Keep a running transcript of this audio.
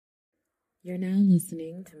You're now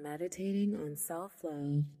listening to Meditating on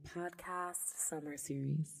Self-Love podcast summer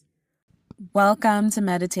series. Welcome to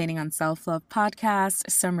Meditating on Self-Love podcast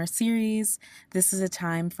summer series. This is a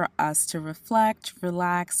time for us to reflect,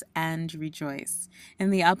 relax, and rejoice. In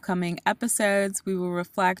the upcoming episodes, we will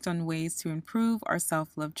reflect on ways to improve our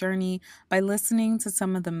self-love journey by listening to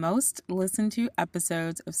some of the most listened to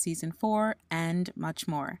episodes of season 4 and much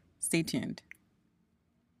more. Stay tuned.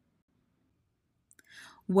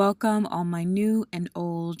 Welcome, all my new and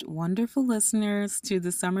old wonderful listeners, to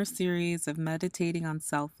the summer series of Meditating on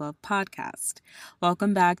Self-Love podcast.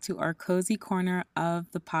 Welcome back to our cozy corner of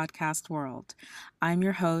the podcast world. I'm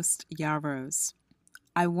your host, Ya Rose.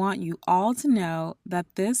 I want you all to know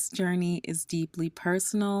that this journey is deeply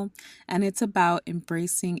personal, and it's about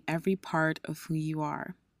embracing every part of who you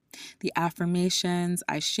are. The affirmations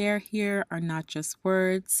I share here are not just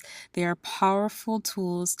words, they are powerful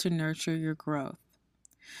tools to nurture your growth.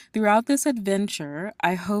 Throughout this adventure,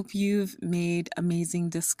 I hope you've made amazing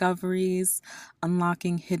discoveries,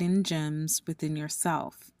 unlocking hidden gems within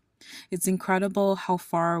yourself. It's incredible how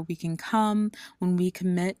far we can come when we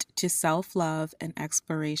commit to self-love and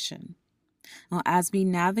exploration. Well, as we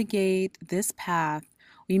navigate this path,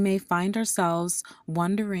 we may find ourselves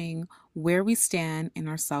wondering where we stand in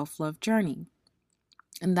our self-love journey.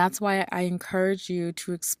 And that's why I encourage you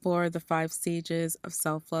to explore the 5 stages of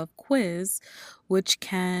self-love quiz, which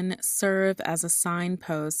can serve as a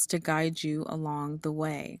signpost to guide you along the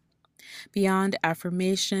way. Beyond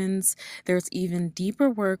affirmations, there's even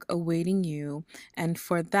deeper work awaiting you, and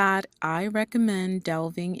for that, I recommend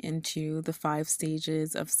delving into the 5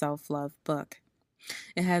 stages of self-love book.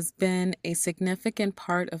 It has been a significant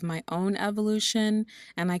part of my own evolution,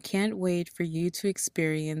 and I can't wait for you to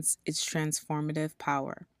experience its transformative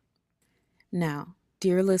power. Now,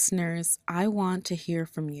 dear listeners, I want to hear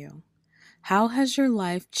from you. How has your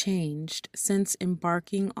life changed since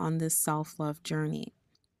embarking on this self-love journey?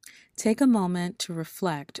 Take a moment to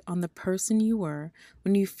reflect on the person you were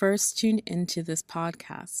when you first tuned into this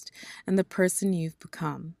podcast and the person you've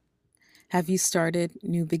become. Have you started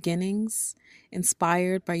new beginnings,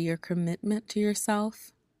 inspired by your commitment to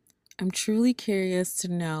yourself? I'm truly curious to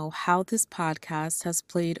know how this podcast has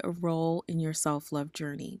played a role in your self-love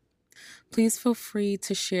journey. Please feel free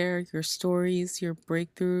to share your stories, your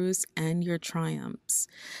breakthroughs, and your triumphs.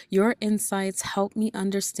 Your insights help me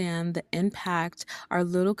understand the impact our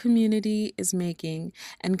little community is making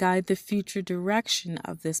and guide the future direction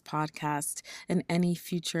of this podcast and any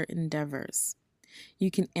future endeavors.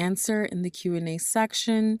 You can answer in the Q&A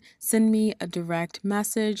section, send me a direct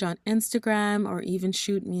message on Instagram, or even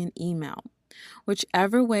shoot me an email.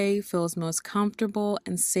 Whichever way feels most comfortable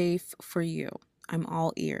and safe for you. I'm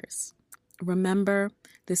all ears. Remember,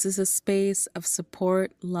 this is a space of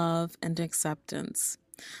support, love, and acceptance.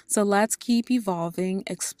 So let's keep evolving,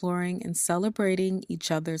 exploring, and celebrating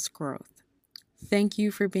each other's growth. Thank you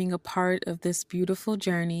for being a part of this beautiful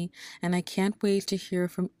journey, and I can't wait to hear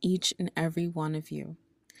from each and every one of you.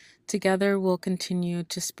 Together, we'll continue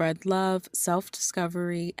to spread love,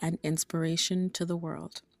 self-discovery, and inspiration to the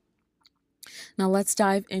world. Now let's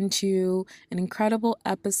dive into an incredible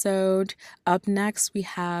episode. Up next, we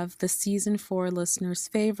have the season 4 listeners'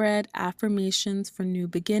 favorite, Affirmations for New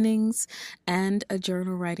Beginnings, and a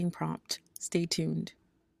journal writing prompt. Stay tuned.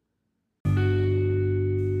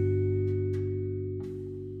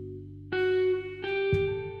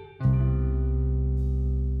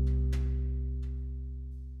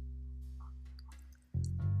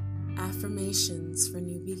 Affirmations for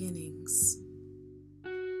New Beginnings.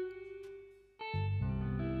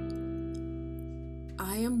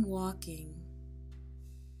 I am walking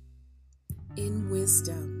in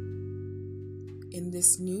wisdom in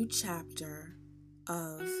this new chapter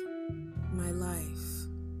of my life.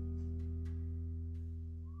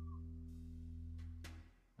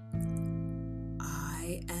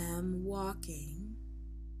 I am walking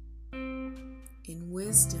in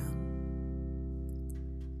wisdom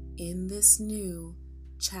in this new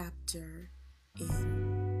chapter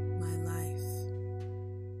in my life.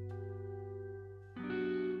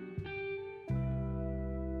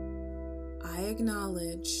 I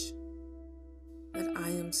acknowledge that I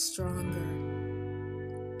am stronger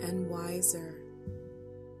and wiser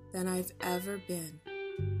than I've ever been.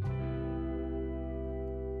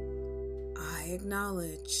 I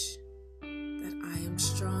acknowledge that I am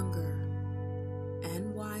stronger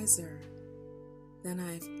and wiser than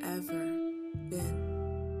I've ever been.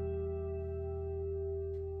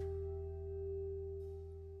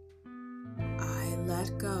 I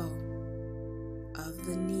let go of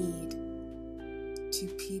the need to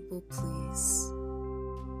people please.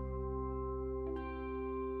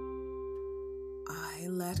 I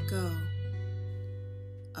let go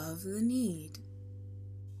of the need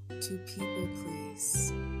to people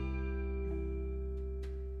please.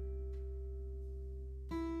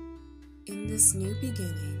 In this new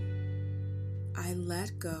beginning, I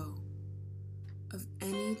let go of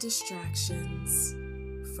any distractions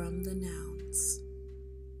from the nouns.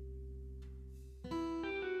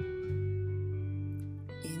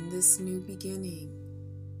 In this new beginning,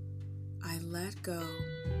 I let go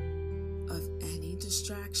of any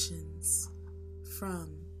distractions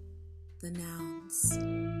from the nouns.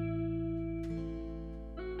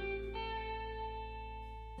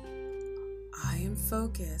 I am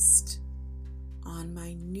focused on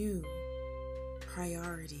my new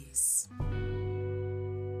priorities.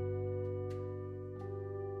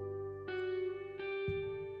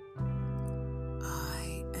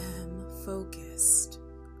 I am focused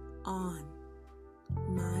on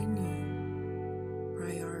my new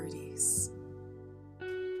priorities.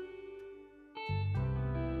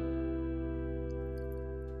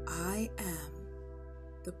 I am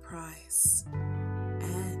the prize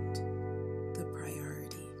and the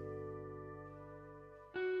priority.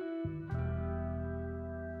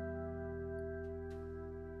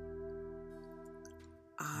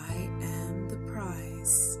 I am the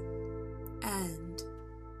prize and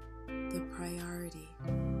the priority.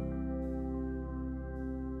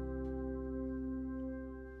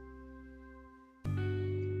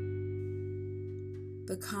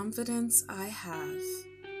 The confidence I have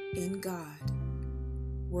in God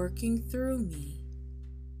working through me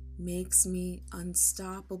makes me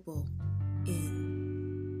unstoppable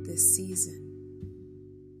in this season.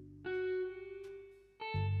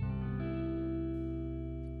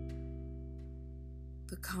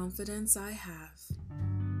 The confidence I have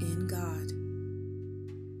in God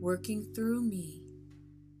working through me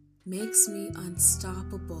makes me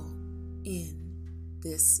unstoppable in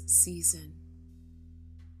this season.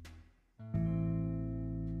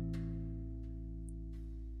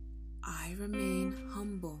 I remain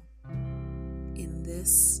humble in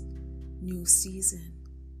this new season.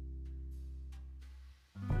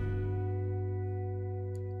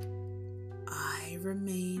 I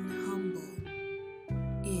remain humble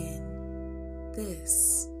in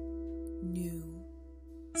this new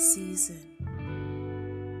season.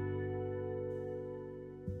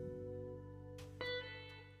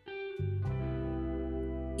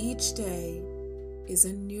 Each day is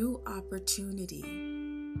a new opportunity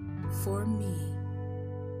for me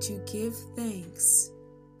to give thanks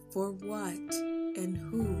for what and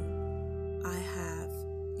who I have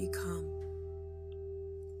become.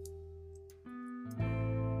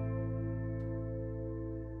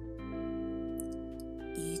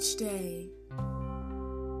 Each day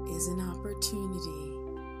is an opportunity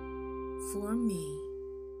for me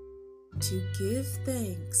to give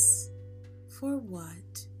thanks for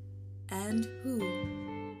what and who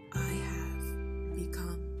I have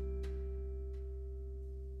become.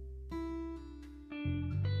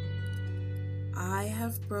 I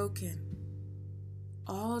have broken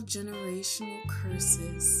all generational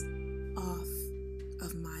curses off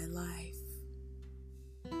of my life.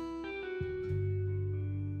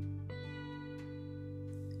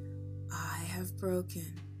 I have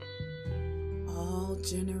broken all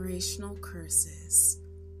generational curses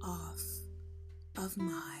off of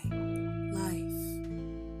my life.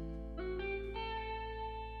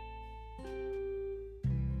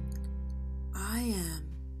 I am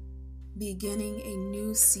beginning a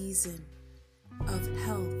new season of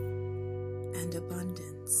health and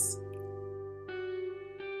abundance.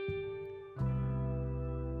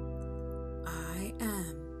 I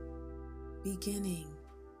am beginning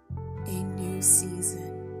a new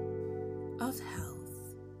season of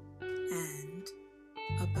health and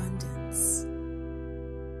abundance.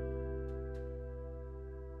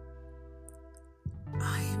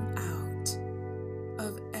 I am out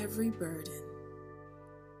of every burden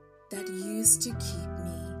that used to keep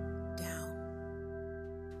me down.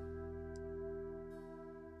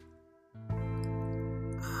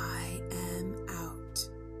 I am out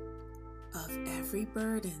of every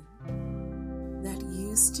burden that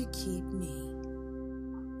used to keep me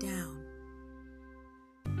down.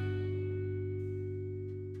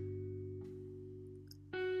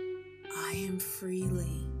 I am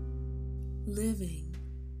freely living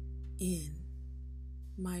in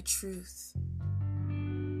my truth.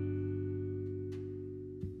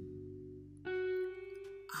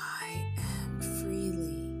 I am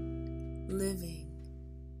freely living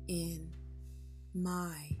in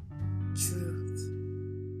my truth.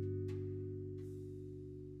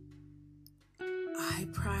 I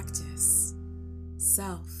practice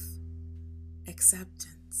self-acceptance.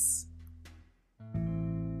 acceptance.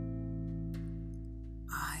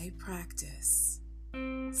 I practice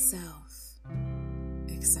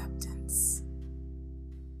self-acceptance.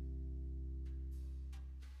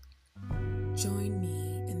 Join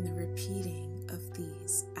me in the repeating of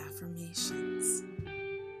these affirmations.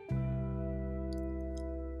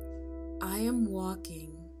 I am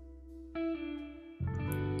walking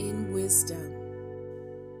in wisdom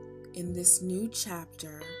in this new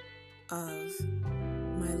chapter of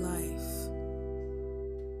my life.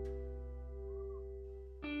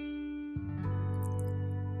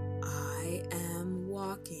 I am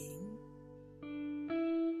walking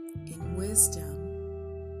in wisdom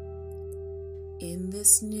in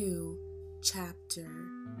this new chapter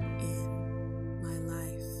in my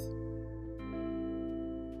life.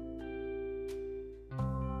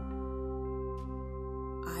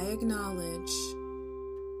 I acknowledge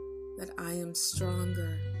that I am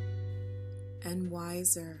stronger and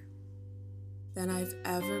wiser than I've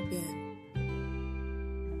ever been.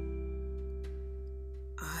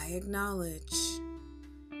 I acknowledge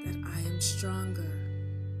that I am stronger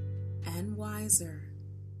and wiser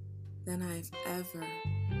than I've ever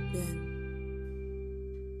been.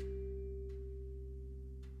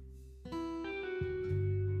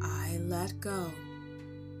 I let go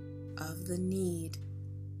of the need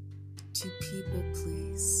to people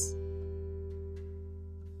please.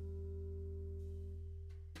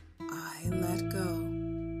 I let go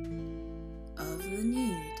of the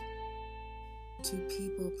need to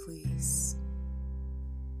people please.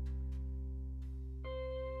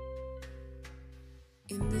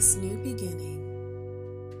 In this new beginning,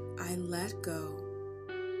 I let go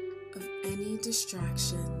of any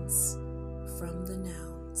distractions from the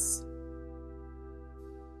nouns.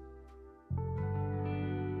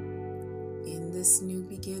 In this new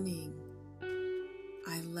beginning,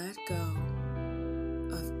 I let go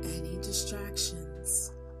of any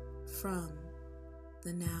distractions from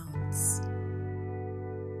the nouns.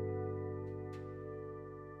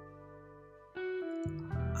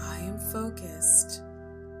 I am focused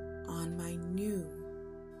on my new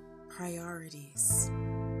priorities.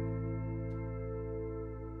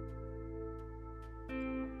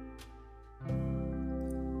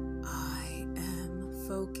 I am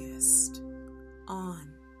focused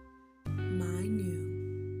on my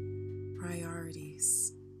new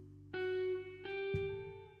priorities.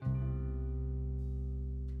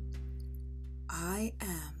 I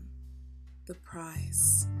am the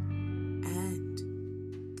prize and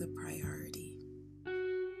the priority.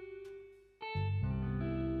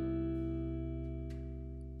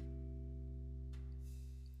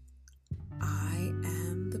 I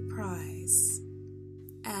am the prize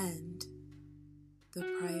and the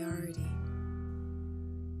priority.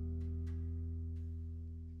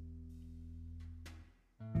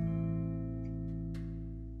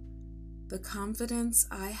 The confidence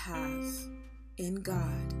I have in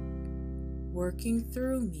God working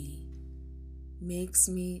through me makes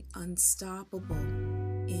me unstoppable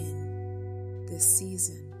in this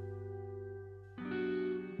season.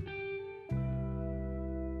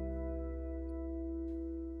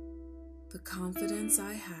 The confidence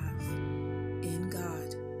I have in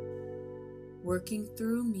God working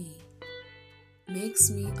through me makes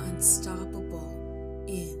me unstoppable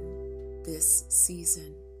in this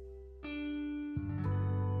season.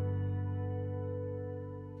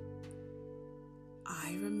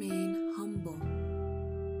 I remain humble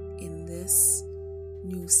in this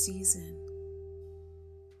new season.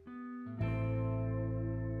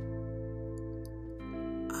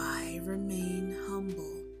 I remain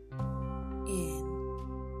humble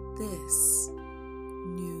in this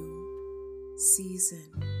new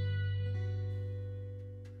season.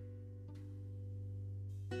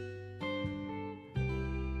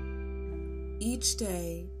 Each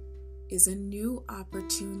day is a new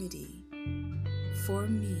opportunity for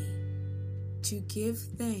me to give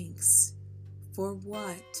thanks for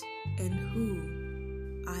what and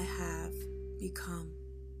who I have become.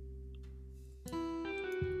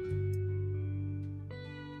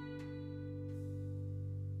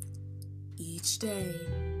 Each day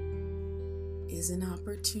is an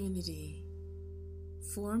opportunity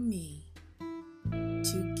for me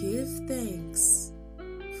to give thanks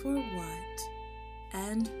for what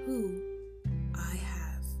and who I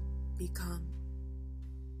have become.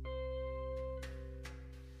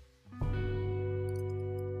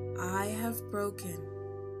 I have broken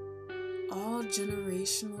all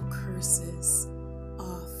generational curses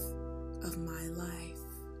off of my life.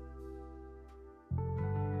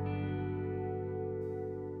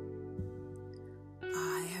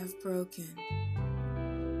 I have broken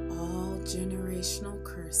all generational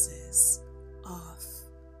curses off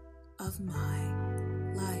of my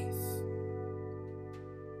life.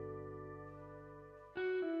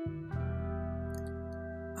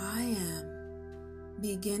 I am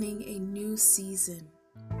beginning a new season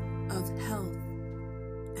of health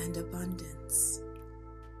and abundance.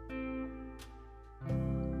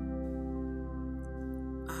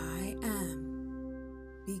 I am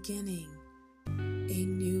beginning a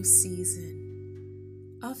new season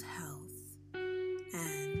of health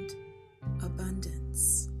and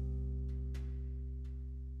abundance.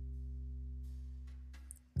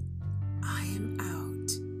 I am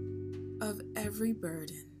out of every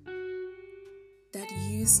burden that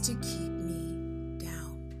used to keep me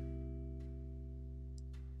down.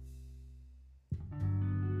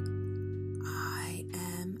 I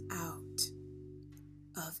am out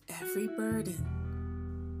of every burden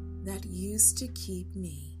that used to keep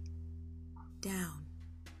me down.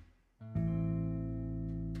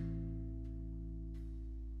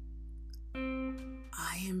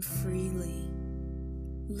 I am freely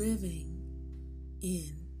living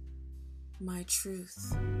in my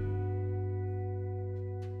truth.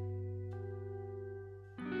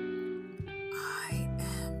 I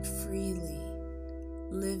am freely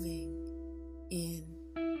living in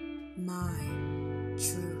my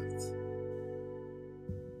truth.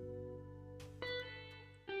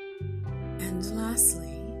 And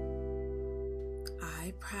lastly,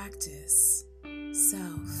 I practice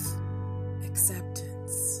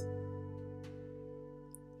self-acceptance.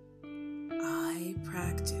 I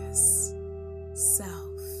practice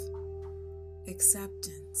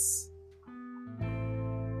self-acceptance.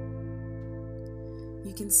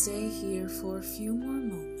 You can stay here for a few more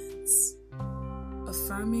moments,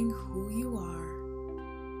 affirming who you are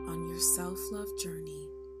on your self-love journey,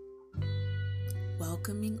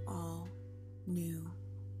 welcoming all new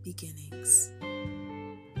beginnings.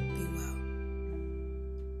 Be well.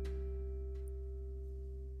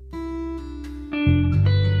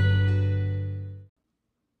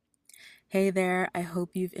 Hey there, I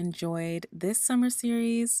hope you've enjoyed this summer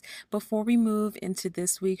series. Before we move into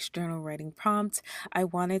this week's journal writing prompt, I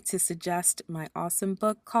wanted to suggest my awesome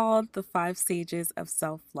book called The 5 Stages of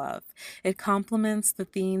Self-Love. It complements the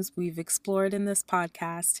themes we've explored in this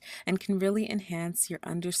podcast and can really enhance your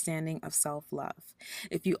understanding of self-love.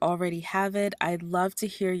 If you already have it, I'd love to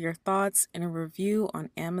hear your thoughts in a review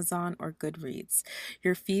on Amazon or Goodreads.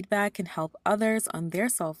 Your feedback can help others on their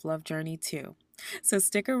self-love journey too. So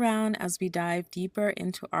stick around as we dive deeper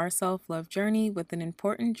into our self-love journey with an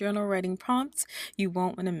important journal writing prompt you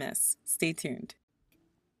won't want to miss. Stay tuned.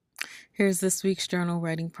 Here's this week's journal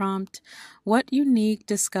writing prompt. What unique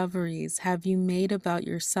discoveries have you made about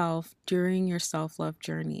yourself during your self-love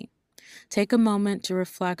journey? Take a moment to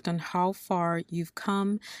reflect on how far you've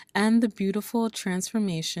come and the beautiful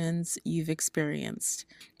transformations you've experienced.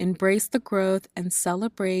 Embrace the growth and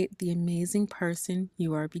celebrate the amazing person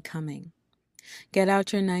you are becoming. Get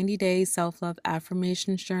out your 90-day self-love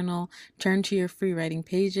affirmations journal, turn to your free writing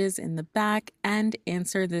pages in the back, and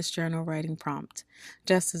answer this journal writing prompt.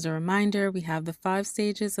 Just as a reminder, we have the 5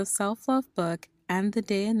 Stages of Self-Love book and the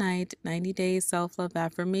Day and Night 90-day self-love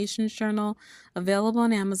affirmations journal available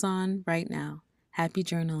on Amazon right now. Happy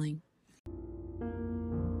journaling.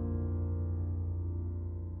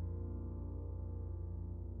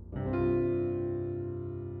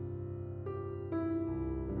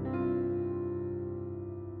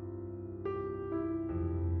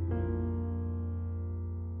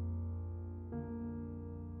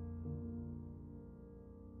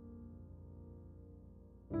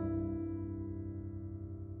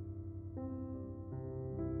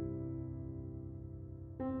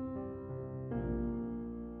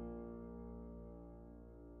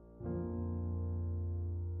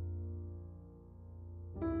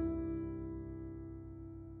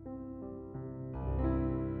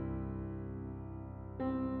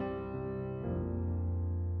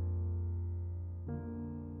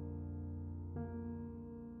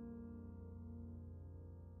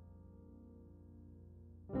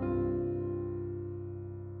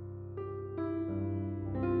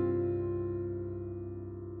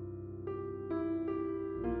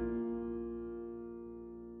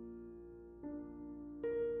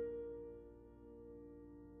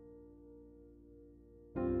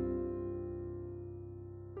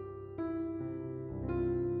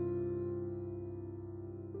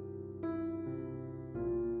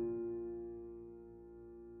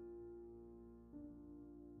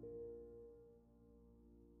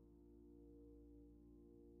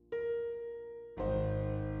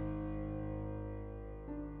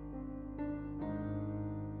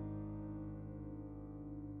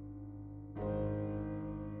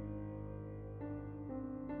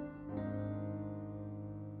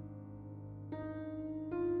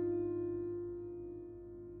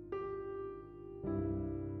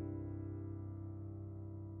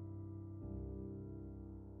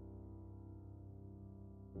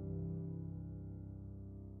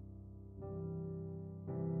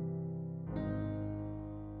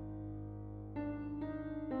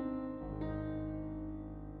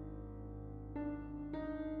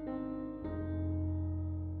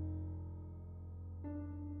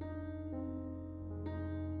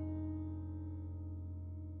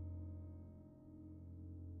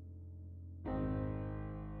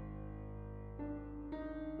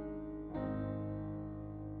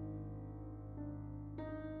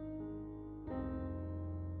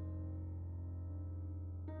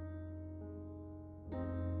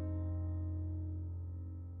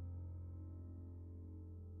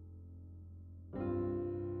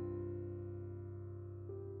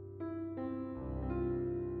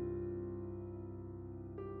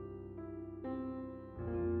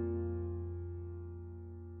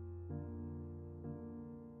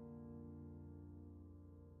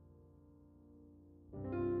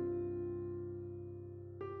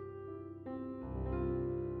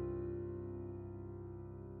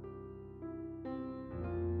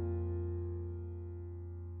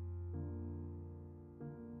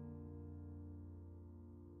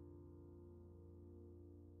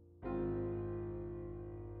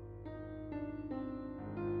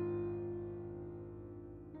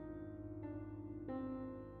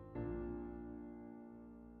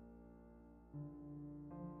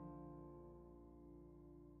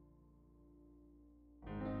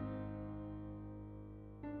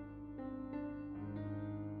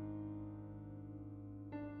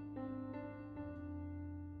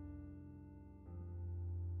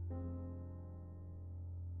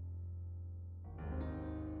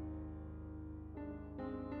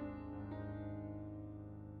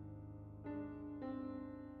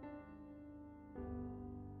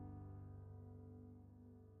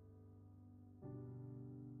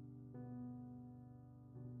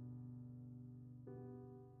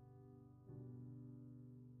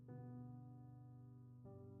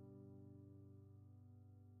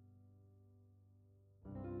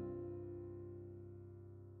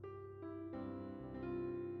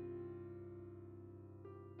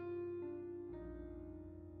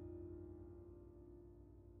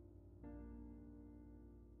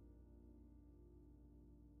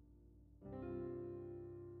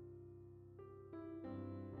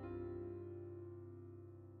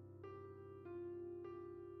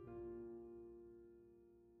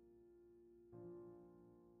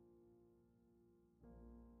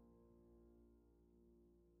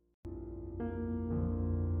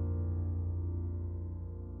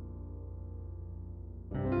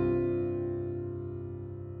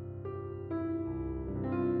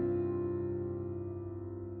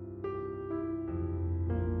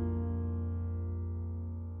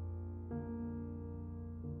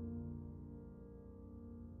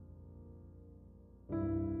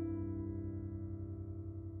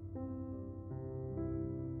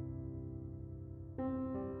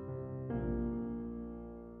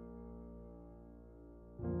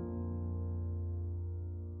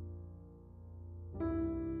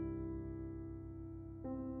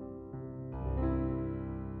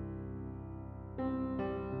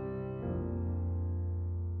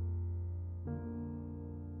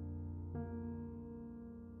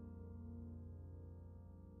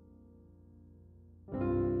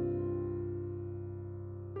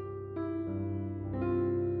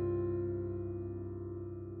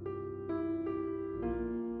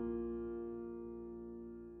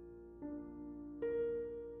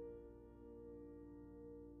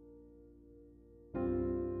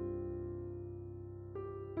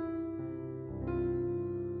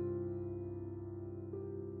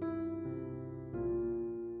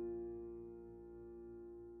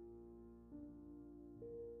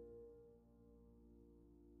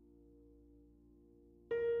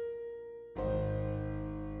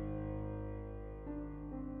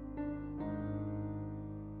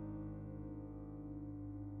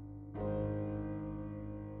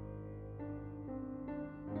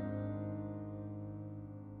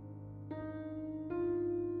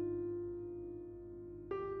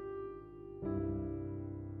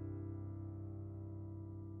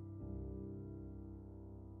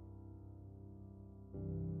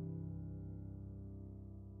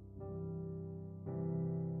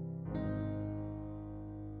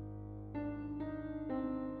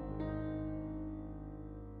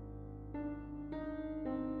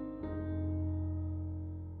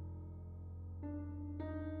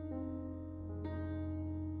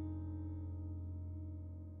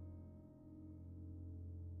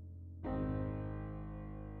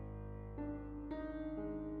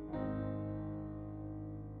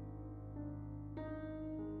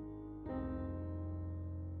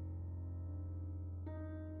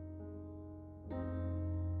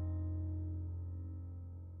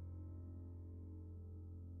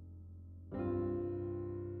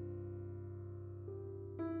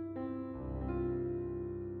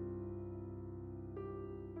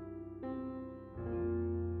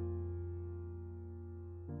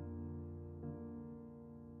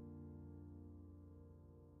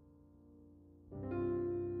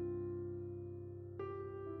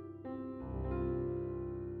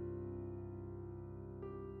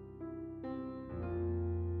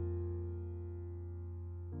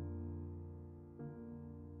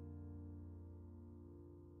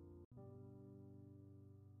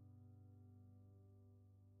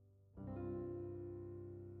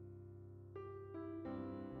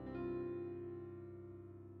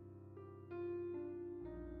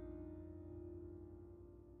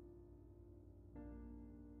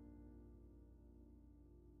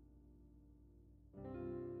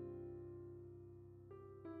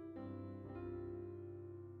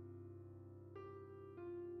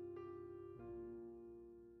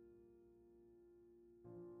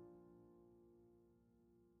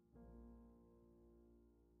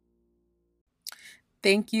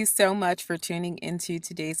 Thank you so much for tuning into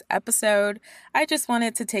today's episode. I just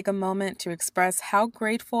wanted to take a moment to express how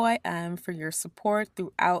grateful I am for your support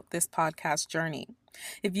throughout this podcast journey.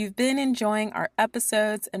 If you've been enjoying our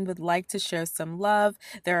episodes and would like to show some love,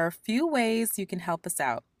 there are a few ways you can help us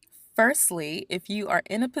out. Firstly, if you are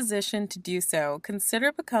in a position to do so,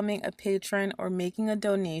 consider becoming a patron or making a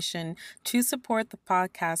donation to support the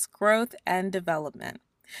podcast's growth and development.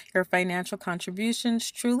 Your financial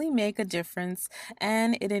contributions truly make a difference,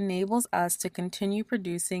 and it enables us to continue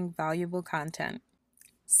producing valuable content.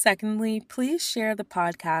 Secondly, please share the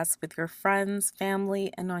podcast with your friends,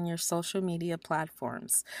 family, and on your social media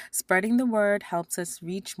platforms. Spreading the word helps us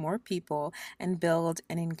reach more people and build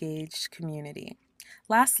an engaged community.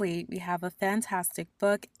 Lastly, we have a fantastic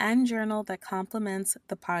book and journal that complements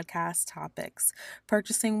the podcast topics.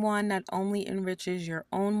 Purchasing one not only enriches your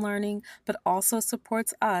own learning, but also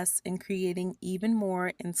supports us in creating even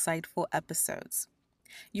more insightful episodes.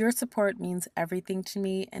 Your support means everything to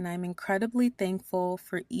me, and I'm incredibly thankful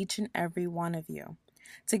for each and every one of you.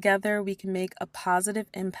 Together, we can make a positive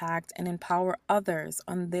impact and empower others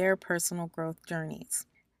on their personal growth journeys.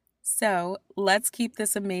 So, let's keep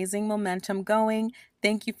this amazing momentum going.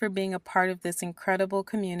 Thank you for being a part of this incredible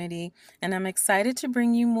community, and I'm excited to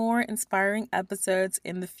bring you more inspiring episodes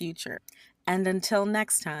in the future. And until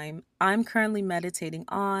next time, I'm currently meditating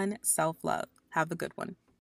on self-love. Have a good one.